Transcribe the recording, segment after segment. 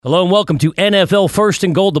Hello and welcome to NFL First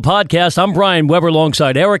and Goal, the podcast. I'm Brian Weber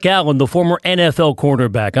alongside Eric Allen, the former NFL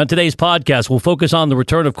cornerback. On today's podcast, we'll focus on the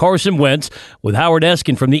return of Carson Wentz with Howard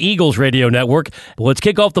Eskin from the Eagles radio network. But let's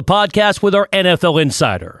kick off the podcast with our NFL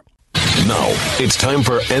insider. Now, it's time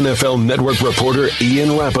for NFL Network reporter Ian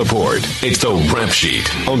Rappaport. It's the Rap Sheet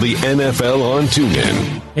on the NFL on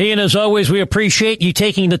TuneIn. Ian, as always, we appreciate you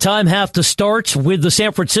taking the time half to start with the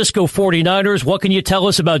San Francisco 49ers. What can you tell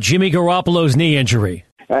us about Jimmy Garoppolo's knee injury?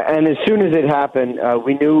 And as soon as it happened,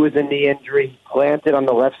 we knew it was a knee injury. Planted on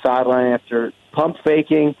the left sideline after pump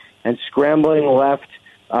faking and scrambling left.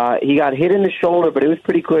 He got hit in the shoulder, but it was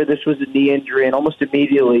pretty clear this was a knee injury. And almost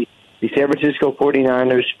immediately, the San Francisco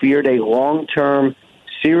 49ers feared a long-term,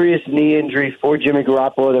 serious knee injury for Jimmy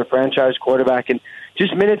Garoppolo, their franchise quarterback. And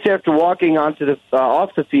just minutes after walking onto the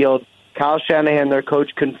off the field, Kyle Shanahan, their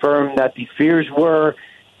coach, confirmed that the fears were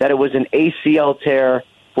that it was an ACL tear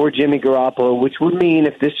for Jimmy Garoppolo, which would mean,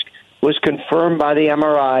 if this was confirmed by the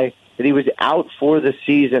MRI, that he was out for the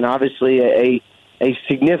season. Obviously, a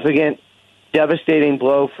significant, devastating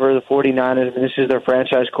blow for the 49ers. And this is their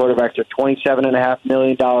franchise quarterback, their $27.5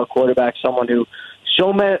 million quarterback, someone who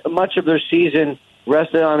so much of their season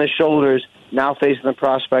rested on his shoulders, now facing the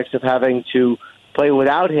prospects of having to play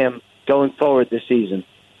without him going forward this season.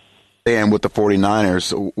 And with the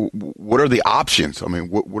 49ers, what are the options? I mean,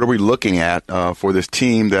 what are we looking at for this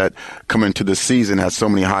team that coming into this season has so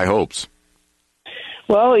many high hopes?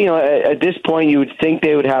 Well, at this point, you would think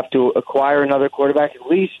they would have to acquire another quarterback at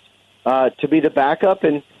least to be the backup.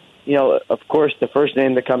 And, of course, the first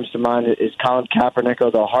name that comes to mind is Colin Kaepernick,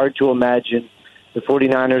 although hard to imagine the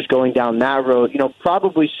 49ers going down that road.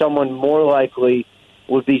 Probably someone more likely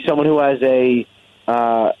would be someone who has a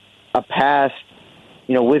past,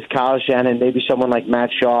 with Kyle Shanahan. Maybe someone like Matt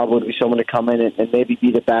Schaub would be someone to come in and maybe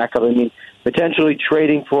be the backup. I mean, potentially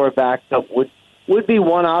trading for a backup would be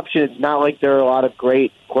one option. It's not like there are a lot of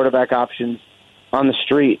great quarterback options on the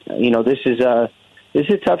street. This is a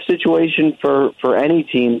tough situation for any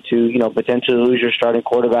team to, potentially lose your starting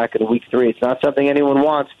quarterback in week 3. It's not something anyone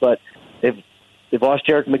wants, but they've lost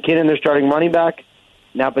Jerick McKinnon, their starting running back.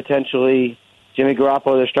 Now potentially Jimmy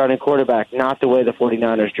Garoppolo, their starting quarterback, not the way the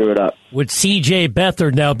 49ers drew it up. With C.J.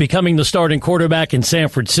 Beathard now becoming the starting quarterback in San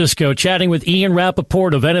Francisco, chatting with Ian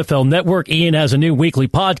Rappaport of NFL Network. Ian has a new weekly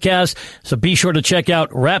podcast, so be sure to check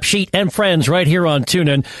out Rap Sheet and Friends right here on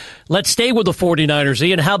TuneIn. Let's stay with the 49ers,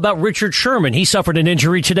 Ian. How about Richard Sherman? He suffered an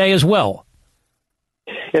injury today as well.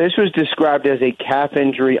 Yeah, this was described as a calf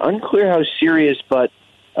injury. Unclear how serious, but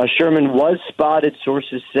Sherman was spotted,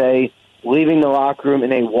 sources say, leaving the locker room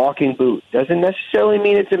in a walking boot. Doesn't necessarily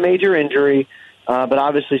mean it's a major injury, but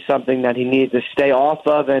obviously something that he needs to stay off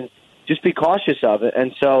of and just be cautious of it.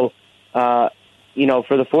 And so, for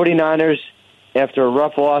the 49ers, after a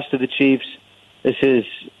rough loss to the Chiefs, there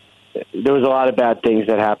was a lot of bad things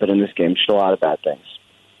that happened in this game, just a lot of bad things.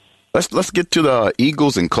 Let's get to the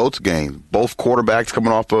Eagles and Colts game. Both quarterbacks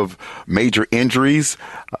coming off of major injuries.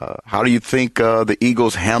 How do you think the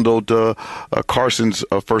Eagles handled Carson's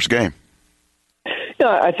first game?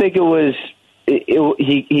 I think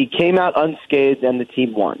he came out unscathed and the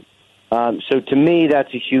team won. So to me,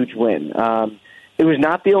 that's a huge win. It was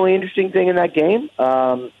not the only interesting thing in that game.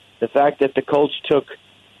 The fact that the Colts took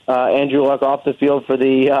Andrew Luck off the field for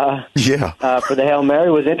the Hail Mary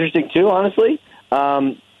was interesting too, honestly.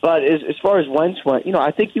 But as far as Wentz went, I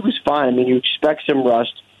think he was fine. I mean, you expect some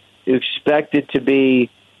rust. You expect it to be,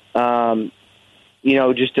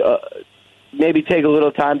 just maybe take a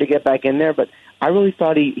little time to get back in there, but I really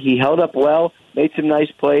thought he held up well, made some nice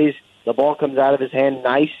plays. The ball comes out of his hand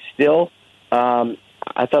nice still. I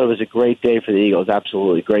thought it was a great day for the Eagles.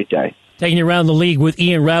 Absolutely great day. Taking you around the league with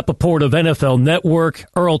Ian Rappaport of NFL Network.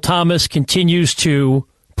 Earl Thomas continues to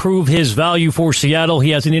prove his value for Seattle. He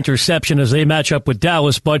has an interception as they match up with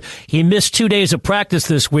Dallas, but he missed 2 days of practice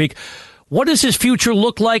this week. What does his future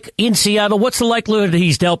look like in Seattle? What's the likelihood that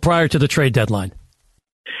he's dealt prior to the trade deadline?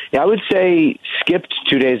 Yeah, I would say skipped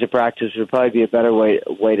 2 days of practice would probably be a better way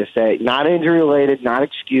to say it. Not injury-related, not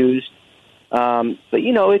excused. But,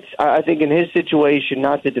 I think in his situation,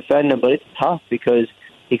 not to defend him, but it's tough because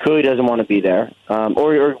he clearly doesn't want to be there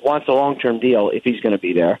or wants a long-term deal if he's going to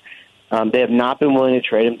be there. They have not been willing to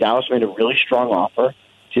trade him. Dallas made a really strong offer,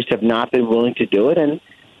 just have not been willing to do it. And,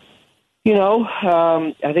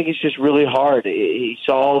 I think it's just really hard. He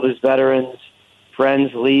saw all of his veterans,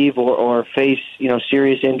 friends leave or face,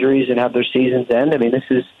 serious injuries and have their seasons end. I mean, it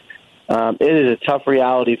is a tough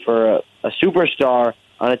reality for a superstar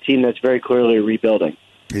on a team that's very clearly rebuilding.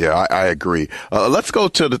 Yeah, I agree. Let's go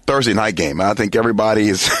to the Thursday night game. I think everybody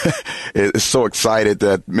is so excited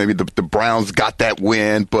that maybe the Browns got that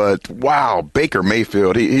win. But, wow, Baker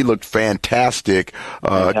Mayfield, he looked fantastic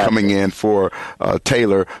coming in for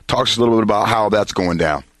Taylor. Talk to us a little bit about how that's going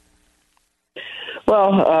down.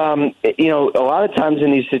 Well, a lot of times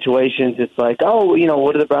in these situations, it's like,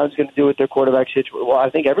 what are the Browns going to do with their quarterback situation? Well, I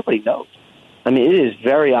think everybody knows. I mean, it is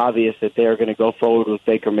very obvious that they are going to go forward with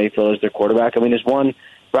Baker Mayfield as their quarterback. I mean, as one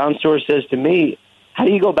Brown source says to me, how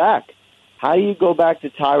do you go back? How do you go back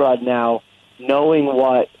to Tyrod now knowing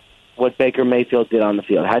what Baker Mayfield did on the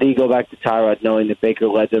field? How do you go back to Tyrod knowing that Baker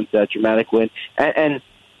led them to that dramatic win? And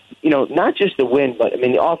not just the win, but,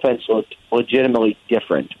 the offense looked legitimately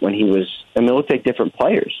different when he was – it looked like different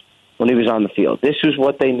players when he was on the field. This was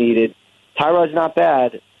what they needed. Tyrod's not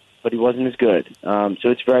bad, but he wasn't as good. So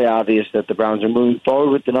it's very obvious that the Browns are moving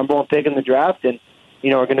forward with the number one pick in the draft and,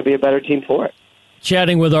 are going to be a better team for it.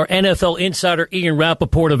 Chatting with our NFL insider, Ian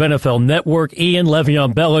Rappaport of NFL Network. Ian,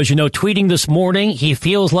 Le'Veon Bell, as you know, tweeting this morning, he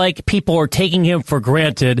feels like people are taking him for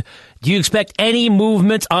granted. Do you expect any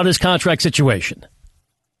movement on his contract situation?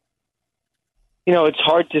 It's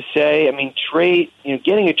hard to say.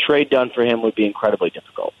 Getting a trade done for him would be incredibly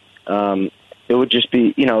difficult. It would just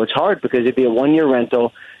be, it's hard because it'd be a one-year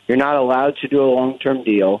rental. You're not allowed to do a long-term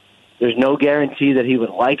deal. There's no guarantee that he would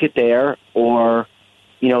like it there or,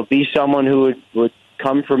 be someone who would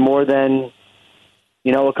come for more than,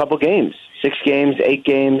 a couple games, 6 games, 8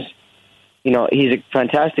 games. He's a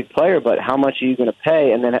fantastic player, but how much are you going to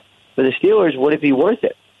pay? And then for the Steelers, would it be worth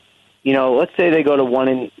it? Let's say they go to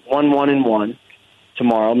 1-1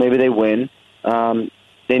 tomorrow. Maybe they win.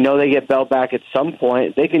 They know they get Bell back at some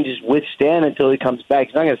point. They can just withstand until he comes back.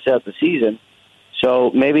 He's not going to set up the season.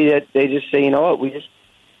 So maybe they just say, you know what, we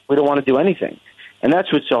don't want to do anything. And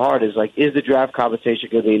that's what's so hard is the draft compensation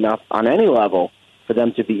going to be enough on any level for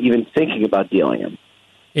them to be even thinking about dealing him?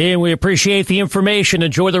 Ian, we appreciate the information.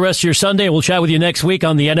 Enjoy the rest of your Sunday. We'll chat with you next week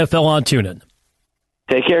on the NFL on TuneIn.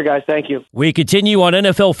 Take care, guys. Thank you. We continue on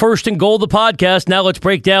NFL First and Goal, the podcast. Now let's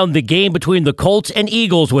break down the game between the Colts and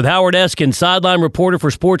Eagles with Howard Eskin, sideline reporter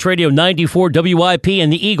for Sports Radio 94 WIP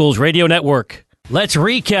and the Eagles Radio Network. Let's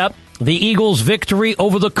recap the Eagles' victory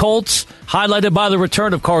over the Colts, highlighted by the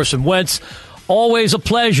return of Carson Wentz. Always a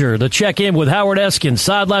pleasure to check in with Howard Eskin,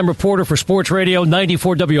 sideline reporter for Sports Radio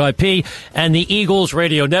 94 WIP and the Eagles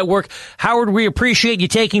Radio Network. Howard, we appreciate you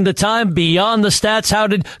taking the time beyond the stats. How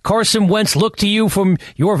did Carson Wentz look to you from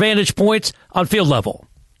your vantage points on field level?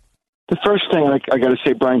 The first thing I got to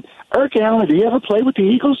say, Brian, Eric Allen, do you ever play with the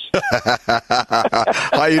Eagles?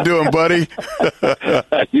 How you doing, buddy?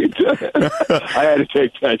 How you doing? I had to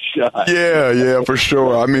take that shot. Yeah, for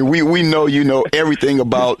sure. We know you know everything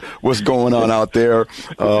about what's going on out there.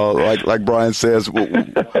 Like Brian says,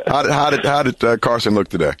 how did Carson look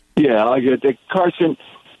today? Yeah, Carson.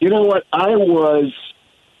 You know what? I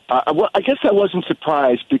guess I wasn't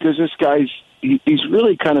surprised because this he's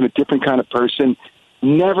really kind of a different kind of person.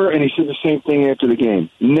 Never, and he said the same thing after the game,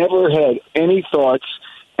 never had any thoughts,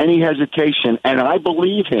 any hesitation, and I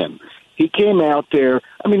believe him. He came out there,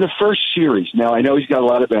 the first series, now I know he's got a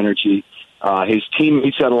lot of energy, his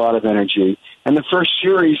teammates had a lot of energy, and the first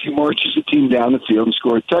series he marches the team down the field and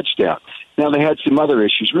scored a touchdown. Now they had some other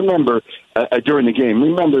issues. Remember, during the game,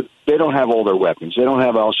 they don't have all their weapons. They don't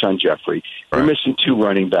have Alshon Jeffrey. Right. They're missing 2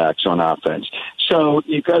 running backs on offense. So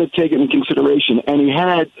you've got to take it into consideration, and he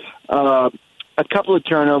had a couple of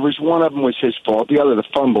turnovers. One of them was his fault. The other, the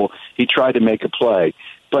fumble. He tried to make a play.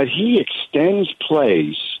 But he extends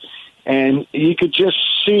plays, and you could just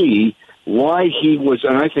see why he was,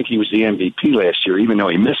 and I think he was the MVP last year, even though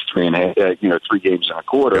he missed 3 games and a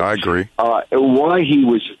quarter. Yeah, I agree. Why he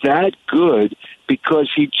was that good, because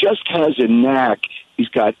he just has a knack. He's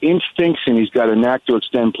got instincts, and he's got a knack to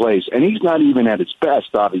extend plays. And he's not even at his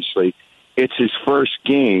best, obviously. It's his first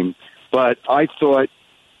game. But I thought,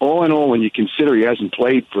 all in all, when you consider he hasn't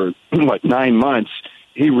played for, 9 months,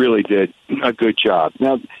 he really did a good job.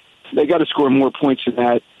 Now, they got to score more points than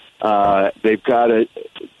that. They've got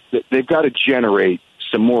to generate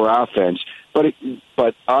some more offense.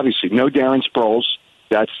 But obviously, no Darren Sproles.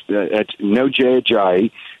 That's no Jay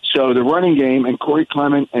Ajayi. So the running game, and Corey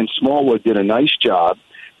Clement and Smallwood did a nice job.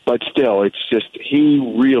 But still, it's just he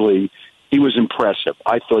was impressive.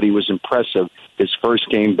 I thought he was impressive his first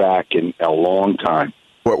game back in a long time.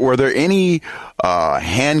 Were there any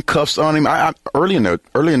handcuffs on him? Early in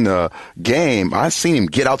the game, I seen him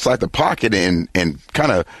get outside the pocket and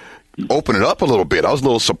kind of open it up a little bit. I was a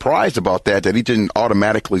little surprised about that he didn't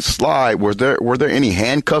automatically slide. Were there any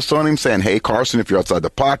handcuffs on him saying, hey, Carson, if you're outside the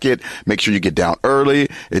pocket, make sure you get down early?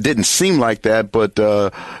 It didn't seem like that, but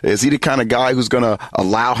is he the kind of guy who's going to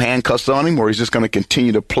allow handcuffs on him, or he's just going to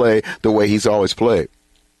continue to play the way he's always played?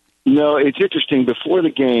 No, it's interesting. Before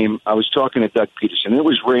the game, I was talking to Doug Peterson. It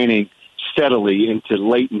was raining steadily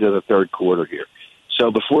late into the third quarter here. So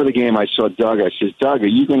before the game, I saw Doug. I said, Doug, are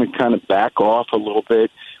you going to kind of back off a little bit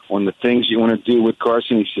on the things you want to do with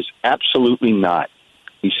Carson? He says, absolutely not.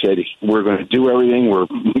 He said, we're going to do everything. We're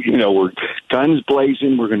guns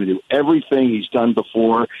blazing. We're going to do everything he's done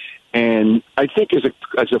before. And I think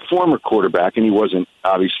as a former quarterback, and he wasn't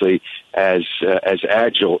obviously as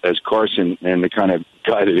agile as Carson and the kind of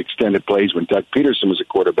guy that extended plays when Doug Peterson was a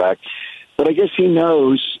quarterback, but I guess he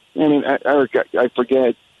knows. I mean, Eric, I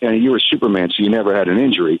forget. You were Superman, so you never had an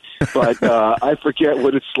injury. But I forget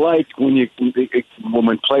what it's like when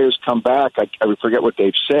players come back. I forget what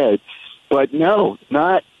they've said. But no,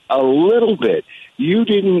 not a little bit. You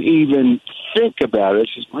didn't even think about it.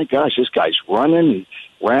 It's just, my gosh, this guy's running. He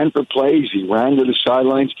ran for plays. He ran to the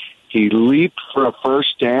sidelines. He leaped for a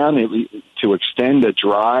first down to extend a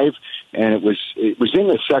drive, and it was in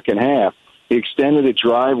the second half. He extended a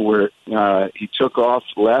drive where he took off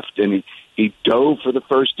left, and he dove for the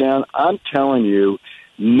first down. I'm telling you,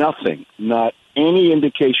 nothing, not any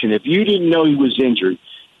indication. If you didn't know he was injured,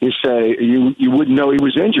 you wouldn't know he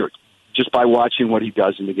was injured just by watching what he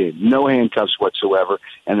does in the game. No handcuffs whatsoever,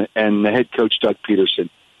 and the head coach, Doug Peterson,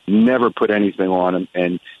 never put anything on him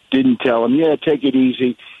and didn't tell him, take it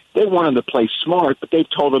easy. They want him to play smart, but they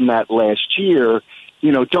told him that last year,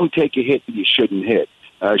 don't take a hit that you shouldn't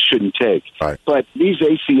take. Right. But these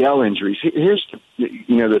ACL injuries, here's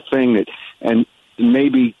the thing that, and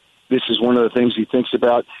maybe this is one of the things he thinks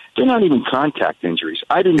about, they're not even contact injuries.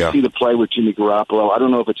 I didn't see the play with Jimmy Garoppolo. I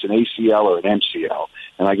don't know if it's an ACL or an MCL,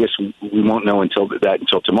 and I guess we won't know until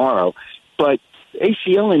tomorrow. But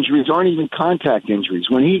ACL injuries aren't even contact injuries.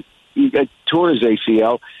 When he tore his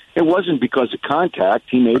ACL, it wasn't because of contact.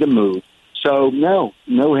 He made a move. So, no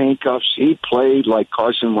handcuffs. He played like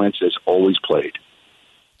Carson Wentz has always played.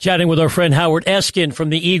 Chatting with our friend Howard Eskin from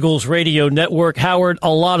the Eagles Radio Network. Howard, a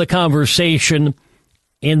lot of conversation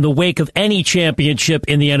in the wake of any championship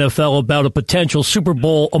in the NFL about a potential Super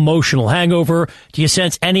Bowl emotional hangover. Do you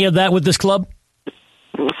sense any of that with this club?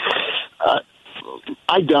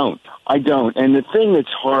 I don't. And the thing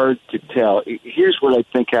that's hard to tell, here's what I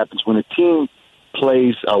think happens when a team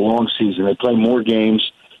plays a long season. They play more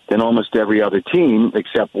games than almost every other team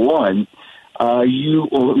except one. I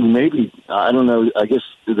don't know, I guess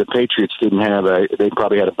the Patriots they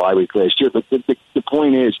probably had a bye week last year, but the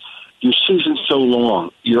point is, your season's so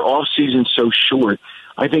long, your off season's so short.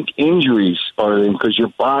 I think injuries are in because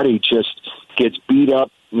your body just gets beat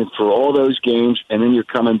up for all those games, and then you're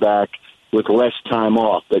coming back with less time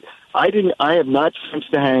off. But I have not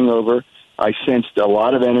sensed a hangover. I sensed a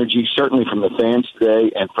lot of energy, certainly from the fans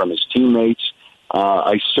today and from his teammates.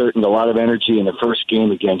 I certainly a lot of energy in the first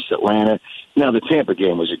game against Atlanta. Now, the Tampa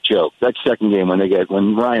game was a joke. That second game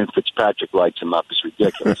when Ryan Fitzpatrick lights him up is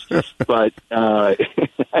ridiculous. But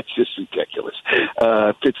that's just ridiculous.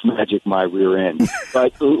 Fitzmagic my rear end.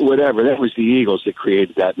 But whatever, that was the Eagles that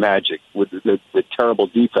created that magic with the terrible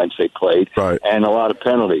defense they played and a lot of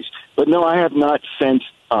penalties. But no, I have not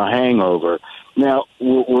sensed a hangover. Now,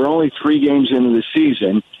 we're only 3 games into the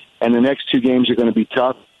season, and the next 2 games are going to be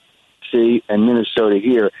tough. And Minnesota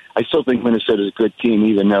here. I still think Minnesota's a good team,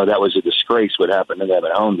 even though that was a disgrace what happened to them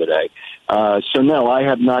at home today. So, no, I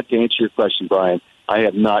have not, to answer your question, Brian, I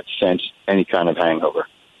have not sensed any kind of hangover.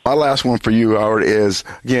 My last one for you, Howard, is,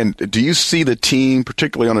 again, do you see the team,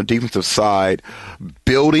 particularly on the defensive side,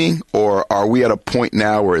 building, or are we at a point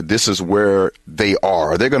now where this is where they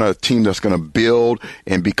are? Are they a team that's going to build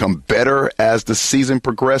and become better as the season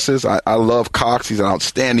progresses? I love Cox. He's an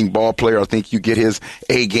outstanding ball player. I think you get his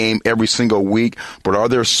A game every single week. But are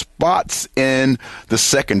there spots in the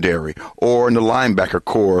secondary or in the linebacker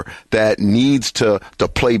core that needs to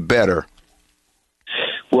play better?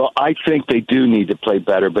 Well, I think they do need to play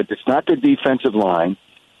better, but it's not the defensive line.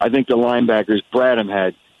 I think the linebackers, Bradham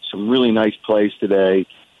had some really nice plays today.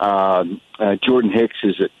 Jordan Hicks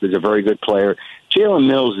is a very good player. Jalen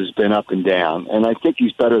Mills has been up and down, and I think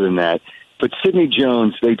he's better than that. But Sidney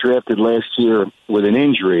Jones, they drafted last year with an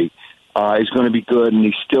injury, is going to be good, and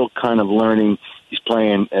he's still kind of learning. He's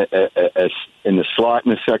playing in the slot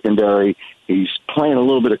in the secondary. He's playing a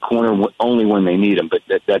little bit of corner only when they need him, but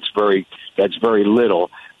that's very little.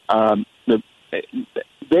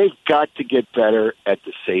 They've got to get better at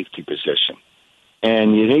the safety position.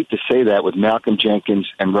 And you'd hate to say that with Malcolm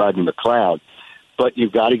Jenkins and Rodney McLeod, but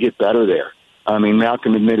you've got to get better there. I mean,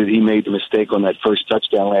 Malcolm admitted he made the mistake on that first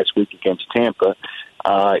touchdown last week against Tampa.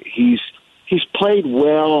 He's played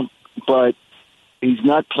well, but he's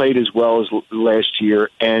not played as well as last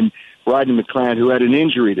year. And Rodney McLeod, who had an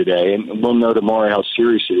injury today, and we'll know tomorrow how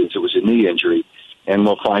serious it is. It was a knee injury, and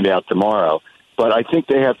we'll find out tomorrow. But I think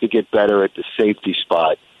they have to get better at the safety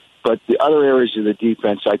spot. But the other areas of the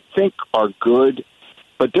defense, I think, are good.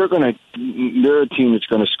 But they're a team that's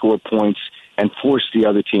going to score points and force the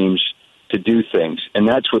other teams to do things. And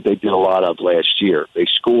that's what they did a lot of last year. They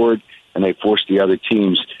scored, and they forced the other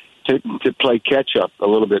teams to play catch-up a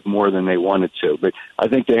little bit more than they wanted to. But I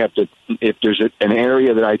think they have to, if there's an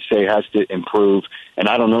area that I'd say has to improve, and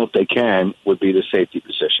I don't know if they can, would be the safety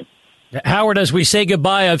position. Howard, as we say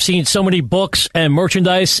goodbye, I've seen so many books and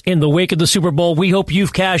merchandise in the wake of the Super Bowl. We hope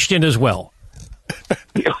you've cashed in as well.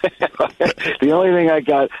 The only thing I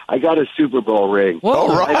got a Super Bowl ring. All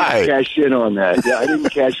right. I didn't cash in on that. Yeah, I didn't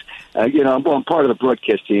cash. I'm part of the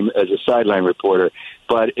broadcast team as a sideline reporter,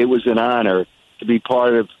 but it was an honor to be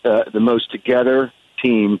part of the most together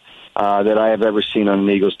team that I have ever seen on an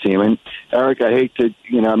Eagles team. And Eric, I hate to,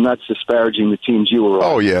 I'm not disparaging the teams you were on.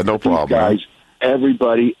 Oh yeah, no problem, guys.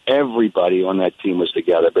 Everybody on that team was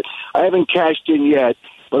together. But I haven't cashed in yet,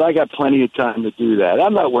 but I got plenty of time to do that.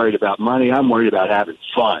 I'm not worried about money. I'm worried about having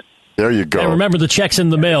fun. There you go. And remember, the check's in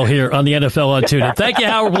the mail here on the NFL on TuneIn. Thank you,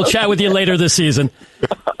 Howard. We'll chat with you later this season.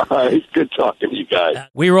 All right, it's good talking to you guys.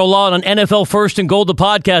 We roll on NFL First and Goal, the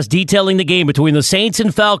podcast detailing the game between the Saints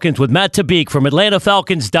and Falcons with Matt Tabik from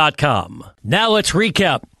AtlantaFalcons.com. Now let's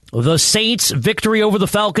recap the Saints' victory over the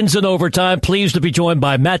Falcons in overtime. Pleased to be joined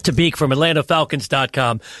by Matt Tabik from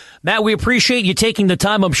AtlantaFalcons.com. Matt, we appreciate you taking the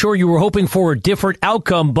time. I'm sure you were hoping for a different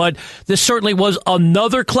outcome, but this certainly was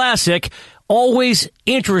another classic. Always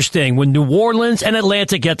interesting when New Orleans and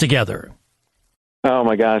Atlanta get together. Oh,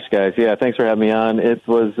 my gosh, guys. Yeah, thanks for having me on. It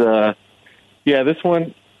was, this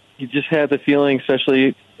one, you just had the feeling,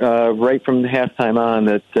 especially right from the halftime on,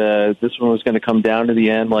 that this one was going to come down to the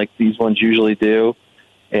end like these ones usually do.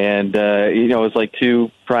 And, it was like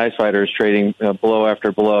two prize fighters trading blow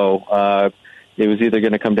after blow. It was either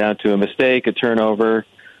going to come down to a mistake, a turnover,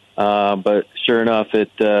 but sure enough,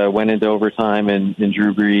 it went into overtime, and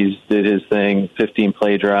Drew Brees did his thing,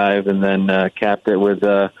 15-play drive, and then capped it with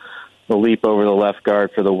a leap over the left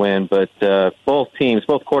guard for the win. But both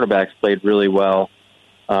quarterbacks played really well.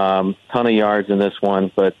 Ton of yards in this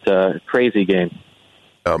one, but crazy game.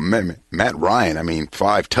 Matt Ryan,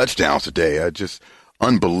 5 touchdowns today. Just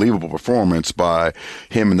unbelievable performance by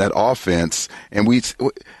him in that offense. And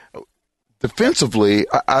defensively,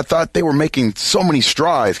 I thought they were making so many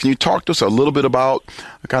strides. Can you talk to us a little bit about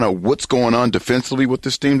kind of what's going on defensively with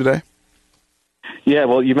this team today? Yeah,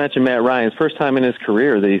 well, you mentioned Matt Ryan's first time in his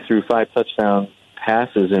career that he threw 5 touchdown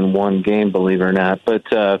passes in one game, believe it or not.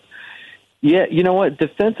 But, you know what?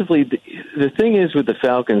 Defensively, the thing is with the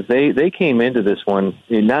Falcons, they came into this one,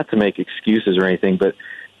 not to make excuses or anything, but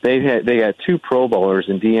they had 2 Pro Bowlers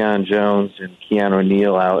in Deion Jones and Keanu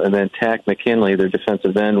Neal out, and then Tack McKinley, their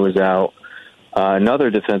defensive end, was out. Another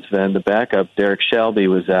defensive end, the backup, Derek Shelby,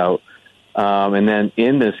 was out. And then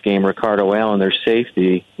in this game, Ricardo Allen, their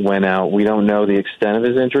safety, went out. We don't know the extent of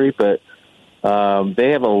his injury, but they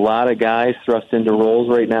have a lot of guys thrust into roles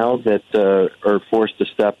right now that are forced to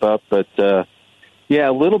step up. But, a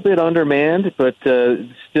little bit undermanned, but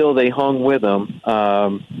still they hung with them.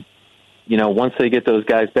 Once they get those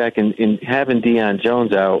guys back, and having Deion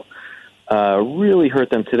Jones out really hurt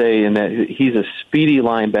them today in that he's a speedy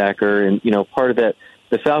linebacker, and, part of that,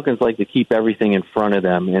 the Falcons like to keep everything in front of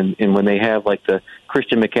them. And when they have like the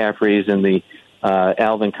Christian McCaffreys and the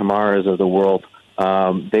Alvin Kamaras of the world,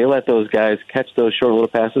 they let those guys catch those short little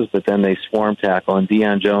passes, but then they swarm tackle. And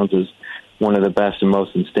Deion Jones is one of the best and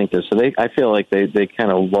most instinctive. So I feel like they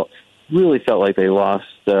kind of really felt like they lost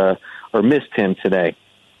or missed him today.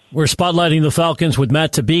 We're spotlighting the Falcons with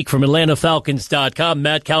Matt Tabik from AtlantaFalcons.com.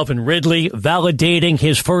 Matt, Calvin Ridley validating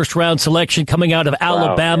his first-round selection coming out of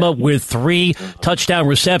Alabama with 3 touchdown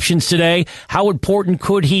receptions today. How important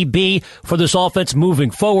could he be for this offense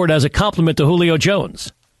moving forward as a complement to Julio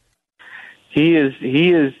Jones? He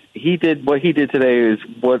did what he did today is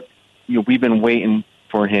what we've been waiting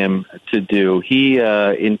for him to do. He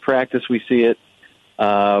in practice we see it,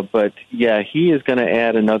 but he is going to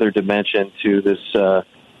add another dimension to this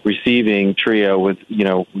receiving trio with,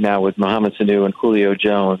 now with Mohamed Sanu and Julio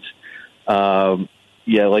Jones.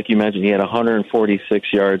 Like you mentioned, he had 146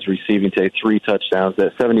 yards receiving today, 3 touchdowns.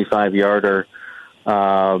 That 75-yarder,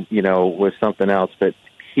 was something else. But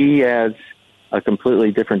he adds a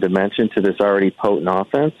completely different dimension to this already potent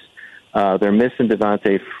offense. They're missing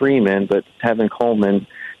Devontae Freeman, but Tevin Coleman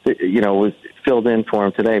was filled in for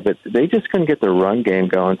him today, but they just couldn't get their run game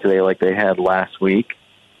going today like they had last week.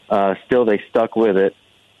 Still, they stuck with it.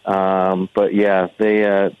 But yeah,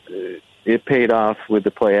 it paid off with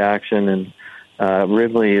the play action, and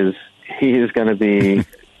Ridley is going to be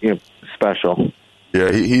special.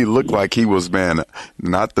 Yeah, he looked like he was,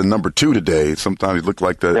 not the number 2 today. Sometimes he looked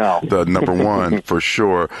like the number 1 for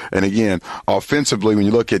sure. And again, offensively, when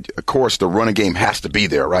you look at, of course, the running game has to be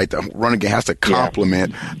there, right? The running game has to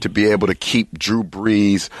complement to be able to keep Drew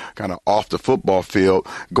Brees kind of off the football field.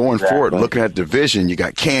 Going forward, looking at division, you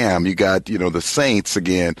got Cam, you got, the Saints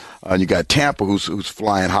again, and you got Tampa who's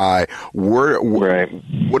flying high.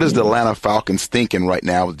 What is the Atlanta Falcons thinking right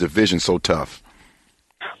now with the division so tough?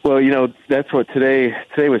 Well, that's what today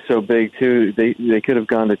was so big too. They could have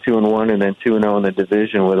gone to 2-1 and then 2-0 in the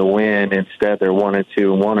division with a win. Instead, they're 1-2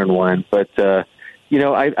 and 1-1. But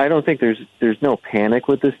I don't think there's no panic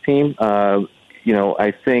with this team.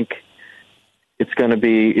 I think it's going to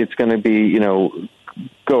be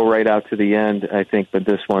go right out to the end. I think with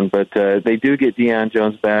this one, but they do get Deion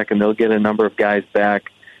Jones back, and they'll get a number of guys back.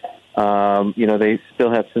 They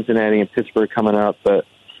still have Cincinnati and Pittsburgh coming up, but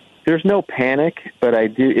there's no panic, but I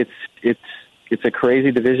do. It's a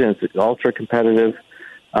crazy division. It's ultra competitive.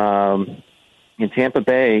 In Tampa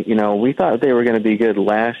Bay, we thought they were going to be good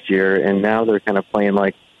last year, and now they're kind of playing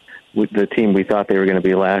like with the team we thought they were going to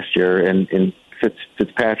be last year. And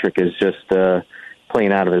Fitzpatrick is just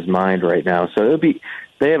playing out of his mind right now. So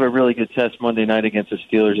they have a really good test Monday night against the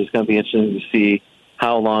Steelers. It's going to be interesting to see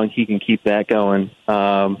how long he can keep that going.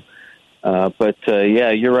 But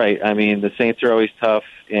you're right. I mean, the Saints are always tough,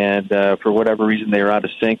 and for whatever reason, they were out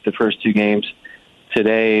of sync the first 2 games.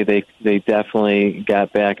 Today, they definitely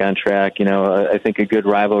got back on track. I think a good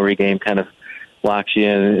rivalry game kind of locks you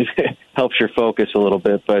in, helps your focus a little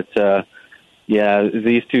bit. But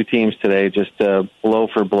these 2 teams today, just blow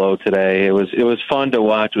for blow today. It was fun to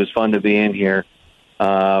watch. It was fun to be in here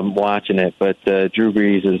watching it. But Drew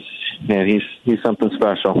Brees he's something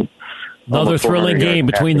special. Another thrilling game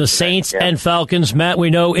between the Saints and Falcons. Matt,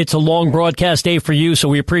 we know it's a long broadcast day for you, so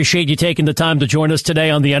we appreciate you taking the time to join us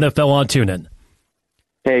today on the NFL on TuneIn.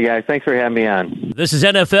 Hey, guys. Thanks for having me on. This is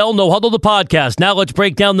NFL No Huddle, the podcast. Now let's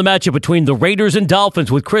break down the matchup between the Raiders and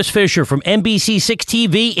Dolphins with Chris Fisher from NBC6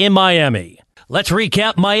 TV in Miami. Let's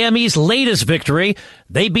recap Miami's latest victory.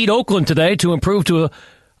 They beat Oakland today to improve to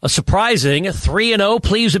a surprising 3-0.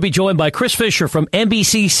 Pleased to be joined by Chris Fisher from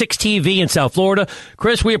NBC6 TV in South Florida.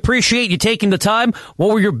 Chris, we appreciate you taking the time. What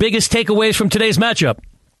were your biggest takeaways from today's matchup?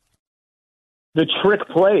 The trick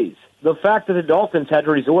plays. The fact that the Dolphins had to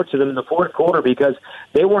resort to them in the fourth quarter because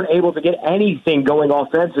they weren't able to get anything going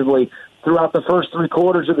offensively throughout the first 3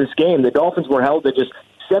 quarters of this game. The Dolphins were held to just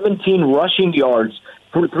 17 rushing yards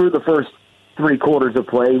through the first 3 quarters of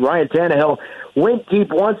play. Ryan Tannehill went deep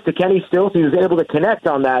once to Kenny Stills. He was able to connect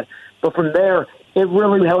on that. But from there, it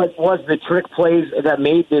really was the trick plays that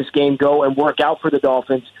made this game go and work out for the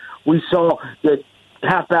Dolphins. We saw the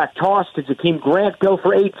halfback toss to Jakeem Grant go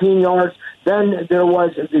for 18 yards. Then there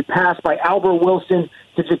was the pass by Albert Wilson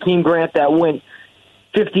to Jakeem Grant that went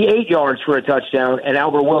 58 yards for a touchdown, and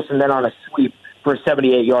Albert Wilson then on a sweep for a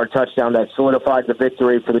 78-yard touchdown that solidified the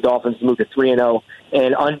victory for the Dolphins to move to 3-0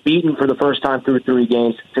 and unbeaten for the first time through 3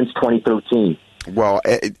 games since 2013. Well,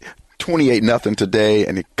 28-0 today,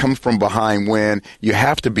 and it comes from behind win. You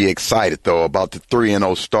have to be excited, though, about the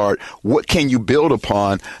 3-0 start. What can you build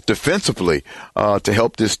upon defensively to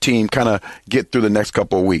help this team kind of get through the next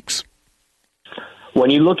couple of weeks? When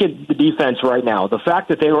you look at the defense right now, the fact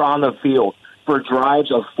that they were on the field for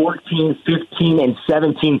drives of 14, 15, and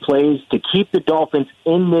 17 plays to keep the Dolphins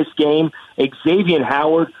in this game, Xavier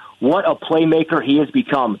Howard, what a playmaker he has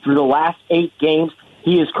become. Through the last 8 games,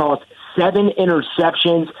 he has caused 7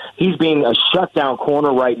 interceptions. He's being a shutdown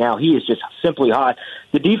corner right now. He is just simply hot.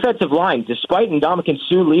 The defensive line, despite Ndamukong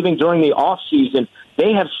Suh leaving during the offseason,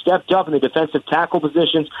 they have stepped up in the defensive tackle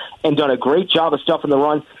positions and done a great job of stuffing the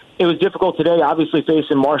run. It was difficult today, obviously,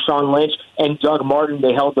 facing Marshawn Lynch and Doug Martin.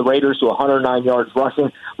 They held the Raiders to 109 yards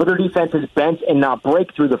rushing, but their defense is bent and not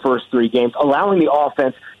break through the first 3 games, allowing the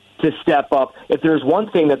offense to step up. If there's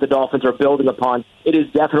one thing that the Dolphins are building upon, it is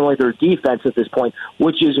definitely their defense at this point,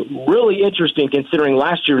 which is really interesting considering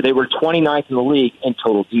last year they were 29th in the league in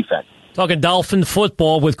total defense. Talking Dolphin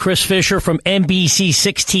football with Chris Fisher from NBC6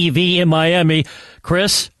 TV in Miami.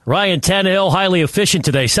 Chris, Ryan Tannehill, highly efficient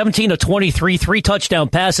today. 17 of 23, 3 touchdown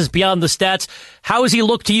passes beyond the stats. How has he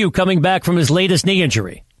looked to you coming back from his latest knee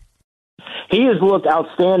injury? He has looked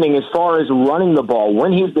outstanding as far as running the ball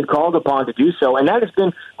when he's been called upon to do so, and that has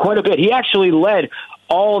been quite a bit. He actually led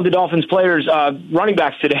all of the Dolphins players, running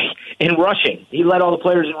backs today, in rushing. He led all the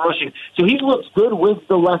players in rushing. So he looks good with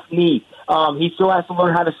the left knee. He still has to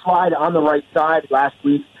learn how to slide on the right side. Last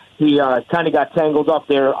week, he kind of got tangled up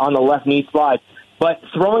there on the left knee slide. But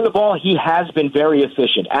throwing the ball, he has been very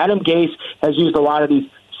efficient. Adam Gase has used a lot of these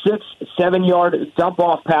 6-7 yard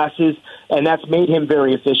dump-off passes, and that's made him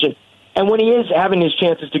very efficient. And when he is having his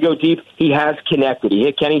chances to go deep, he has connected. He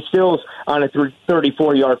hit Kenny Stills on a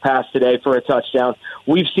 34-yard pass today for a touchdown.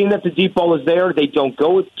 We've seen that the deep ball is there. They don't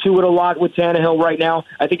go to it a lot with Tannehill right now.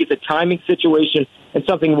 I think it's a timing situation and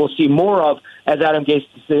something we'll see more of as Adam Gase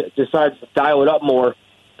decides to dial it up more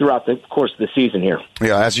throughout the course of the season here.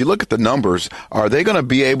 Yeah, as you look at the numbers, are they going to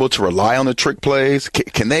be able to rely on the trick plays?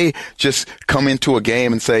 Can they just come into a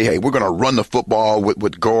game and say, hey, we're going to run the football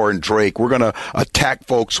with Gore and Drake. We're going to attack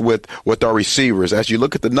folks with our receivers. As you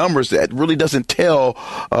look at the numbers, that really doesn't tell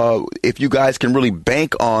if you guys can really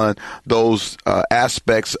bank on those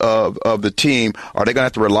aspects of the team. Are they going to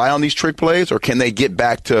have to rely on these trick plays, or can they get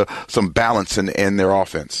back to some balance in their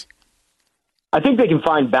offense? I think they can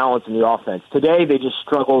find balance in the offense. Today, they just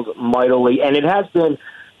struggled mightily, and it has been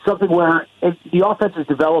something where the offense is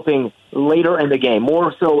developing later in the game,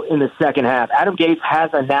 more so in the second half. Adam Gase has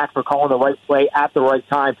a knack for calling the right play at the right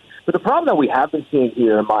time. But the problem that we have been seeing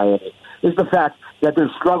here in Miami is the fact that they've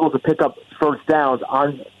struggled to pick up first downs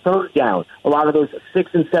on third down. A lot of those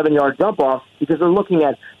 6 and 7 yard dump offs because they're looking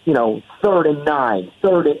at, 3rd and 9,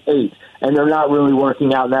 3rd and 8, and they're not really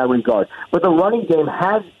working out in that regard. But the running game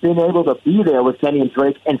has been able to be there with Kenny and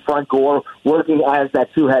Drake and Frank Gore working as that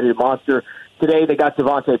two-headed monster. Today they got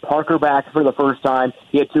Devontae Parker back for the first time.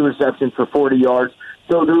 He had 2 receptions for 40 yards.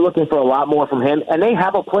 So they're looking for a lot more from him. And they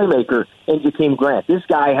have a playmaker in Jakeem Grant. This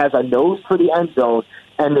guy has a nose for the end zone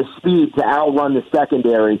and the speed to outrun the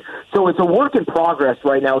secondary. So it's a work in progress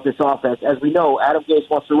right now with this offense. As we know, Adam Gase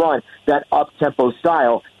wants to run that up-tempo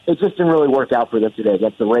style. It just didn't really work out for them today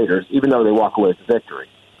against the Raiders, even though they walk away with the victory.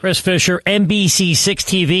 Chris Fisher, NBC6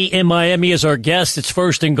 TV in Miami is our guest. It's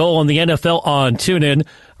First and Goal on the NFL on TuneIn.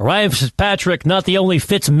 Ryan Fitzpatrick, not the only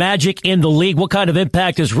Fitz magic in the league. What kind of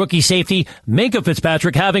impact is rookie safety Minkah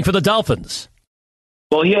Fitzpatrick having for the Dolphins?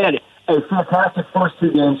 Well, he had a fantastic first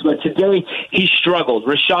 2 games, but today he struggled.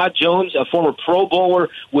 Rashad Jones, a former Pro Bowler,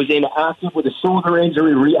 was inactive with a shoulder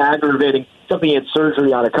injury, re-aggravating something he had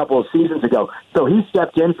surgery on a couple of seasons ago. So he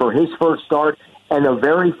stepped in for his first start, and the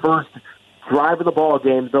very first drive of the ball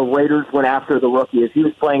game, the Raiders went after the rookie as he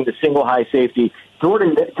was playing the single high safety.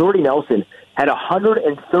 Jordy Nelson had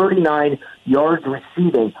 139 yards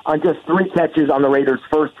receiving on just 3 catches on the Raiders'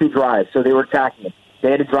 first 2 drives, so they were attacking him.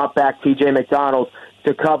 They had to drop back T.J. McDonald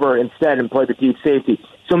to cover instead and play the deep safety.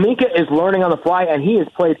 So Minkah is learning on the fly, and he has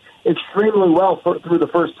played extremely well through the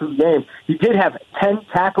first 2 games. He did have 10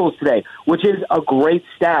 tackles today, which is a great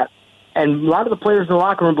stat. And a lot of the players in the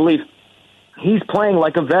locker room believe he's playing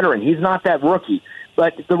like a veteran. He's not that rookie.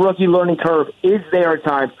 But the rookie learning curve is there at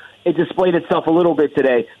times. It displayed itself a little bit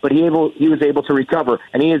today, but he was able to recover,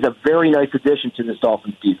 and he is a very nice addition to this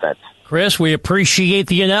Dolphins defense. Chris, we appreciate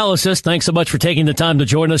the analysis. Thanks so much for taking the time to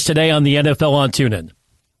join us today on the NFL on TuneIn.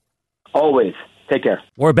 Always. Take care.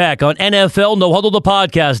 We're back on NFL No Huddle, the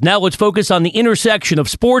podcast. Now let's focus on the intersection of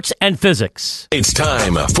sports and physics. It's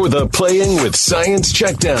time for the Playing with Science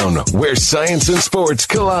Checkdown, where science and sports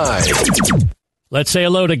collide. Let's say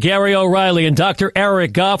hello to Gary O'Reilly and Dr.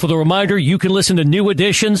 Eric Goff with a reminder you can listen to new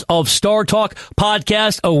editions of Star Talk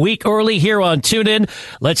podcast a week early here on TuneIn.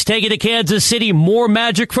 Let's take it to Kansas City. More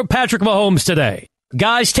magic from Patrick Mahomes today.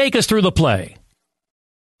 Guys, take us through the play.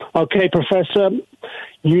 Okay, Professor,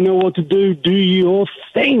 you know what to do. Do your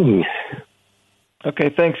thing.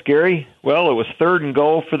 Okay, thanks, Gary. Well, it was 3rd and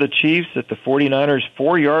goal for the Chiefs at the 49ers'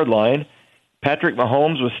 4-yard line. Patrick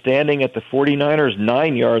Mahomes was standing at the 49ers'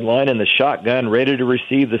 9-yard line in the shotgun, ready to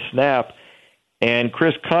receive the snap. And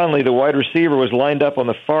Chris Conley, the wide receiver, was lined up on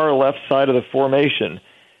the far left side of the formation.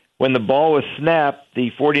 When the ball was snapped,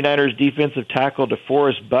 the 49ers defensive tackle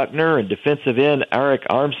DeForest Buckner and defensive end Arik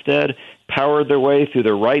Armstead powered their way through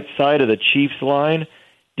the right side of the Chiefs line.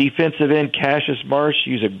 Defensive end Cassius Marsh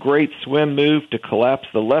used a great swim move to collapse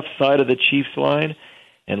the left side of the Chiefs line.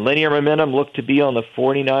 And linear momentum looked to be on the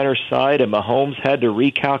 49ers side, and Mahomes had to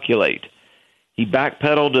recalculate. He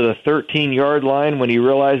backpedaled to the 13-yard line when he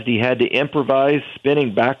realized he had to improvise,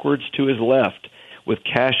 spinning backwards to his left with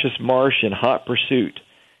Cassius Marsh in hot pursuit.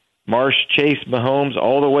 Marsh chased Mahomes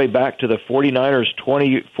all the way back to the 49ers'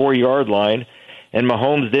 24-yard line, and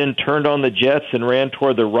Mahomes then turned on the jets and ran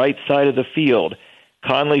toward the right side of the field.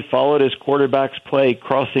 Conley followed his quarterback's play,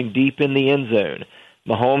 crossing deep in the end zone.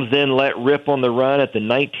 Mahomes then let rip on the run at the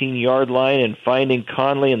 19-yard line and finding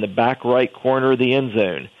Conley in the back right corner of the end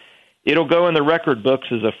zone. It'll go in the record books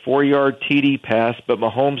as a 4-yard TD pass, but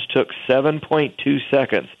Mahomes took 7.2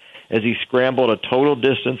 seconds as he scrambled a total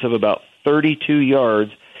distance of about 32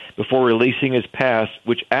 yards before releasing his pass,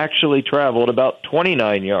 which actually traveled about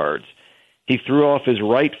 29 yards. He threw off his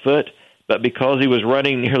right foot, but because he was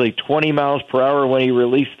running nearly 20 miles per hour when he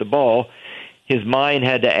released the ball, his mind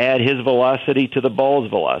had to add his velocity to the ball's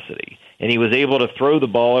velocity, and he was able to throw the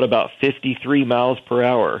ball at about 53 miles per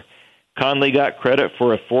hour. Conley got credit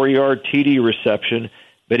for a 4-yard TD reception,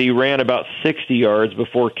 but he ran about 60 yards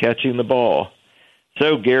before catching the ball.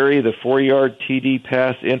 So, Gary, the 4-yard TD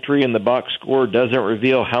pass entry in the box score doesn't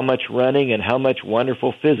reveal how much running and how much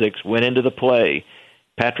wonderful physics went into the play.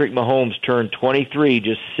 Patrick Mahomes turned 23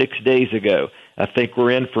 just 6 days ago. I think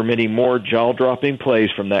we're in for many more jaw-dropping plays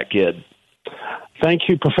from that kid. Thank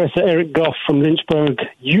you, Professor Eric Goff from Lynchburg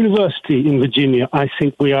University in Virginia. I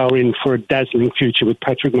think we are in for a dazzling future with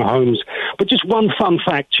Patrick Mahomes. But just one fun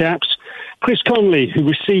fact, chaps. Chris Conley, who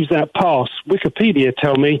receives that pass, Wikipedia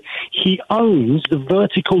tell me, he owns the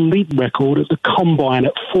vertical leap record at the Combine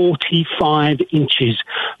at 45 inches.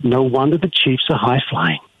 No wonder the Chiefs are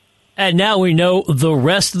high-flying. And now we know the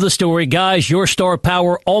rest of the story. Guys, your star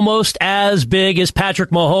power almost as big as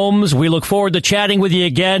Patrick Mahomes. We look forward to chatting with you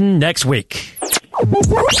again next week.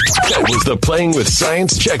 That was the Playing with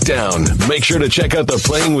Science Checkdown. Make sure to check out the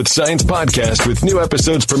Playing with Science podcast with new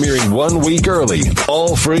episodes premiering 1 week early.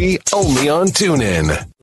 All free, only on TuneIn.